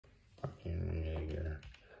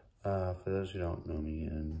For those who don't know me,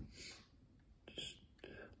 and just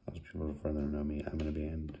lots of people further know me, I'm in a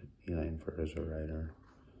band. Elaine Fur is a writer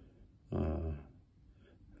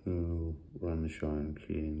who run the show and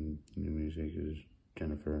creating new music is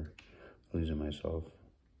Jennifer, Elise, and myself.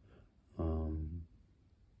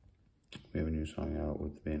 We have a new song out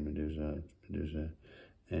with the band Medusa. It's Medusa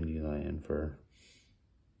and Eli and Fur.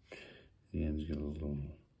 The ends get a little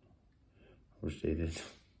overstated, to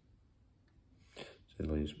say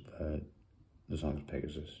the least, but the song's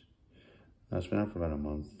Pegasus. It's been out for about a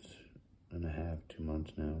month and a half, 2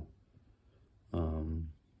 months now.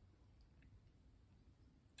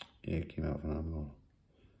 It came out phenomenal.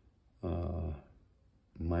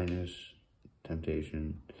 Minus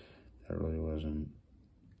Temptation, that really wasn't.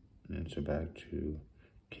 And so back to,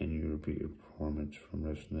 can you repeat your performance from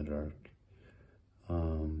Rest in the Dark?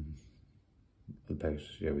 With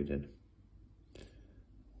Pegasus, yeah, we did.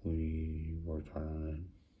 We worked hard on it.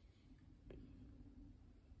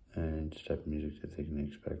 And it's the type of music that they can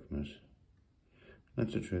expect from us.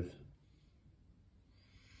 That's the truth.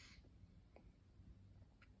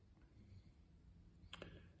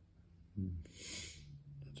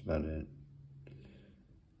 That's about it.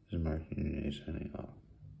 This is Mark Unity signing off.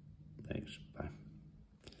 Thanks. Bye.